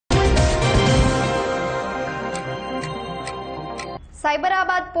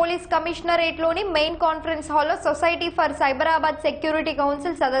Cyberabad police కమిషనరేట్లోని main conference హాల్లో society for Cyberabad security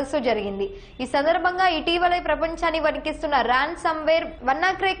council సదస్సు జరిగింది. ఈ సందర్భంగా ఇటీవలే ప్రపంచాన్ని వణికిస్తున్న ర్యాన్సమ్వేర్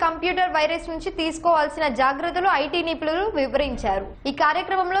వన్నాక్రే కంప్యూటర్ వైరస్ నుంచి తీసుకోవాల్సిన జాగ్రత్తలు ఐటీ నిపుణులు వివరించారు. ఈ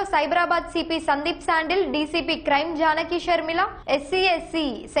కార్యక్రమంలో Cyberabad CP Sandeep sandal, DCP crime Janaki Sharmila, SC SC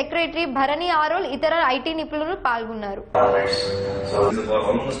secretary Bharani ఆరోల్, ఇతర ఐటీ నిపుణులు పాల్గొన్నారు.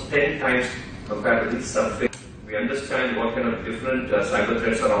 We understand what kind of different cyber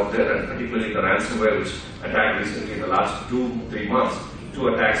threats are out there, and particularly the ransomware which attacked recently in the last 2-3 months. 2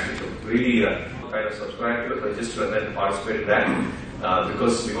 attacks which have really kind of subscribe to it, register and then participate in that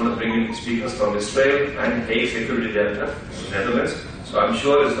because we want to bring in speakers from Israel and Hague Security Delta in the Netherlands. So I'm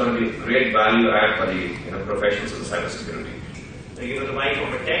sure it's going to be a great value add for the professionals of the cyber security. The mic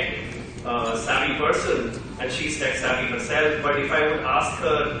of a tech savvy person, and she's tech savvy herself, but if I would ask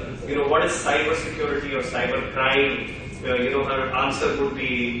her, what is cyber security or cyber crime, her answer would be,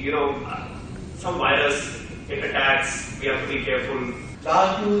 some virus, it attacks, we have to be careful.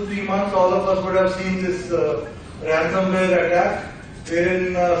 Last 2-3 months, all of us would have seen this ransomware attack, wherein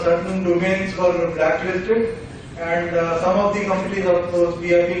certain domains were blacklisted, and some of the companies, of course, we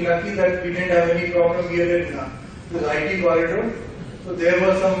have been lucky that we didn't have any problem here in this IT corridor. So there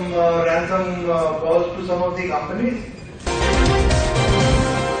were some ransom calls to some of the companies.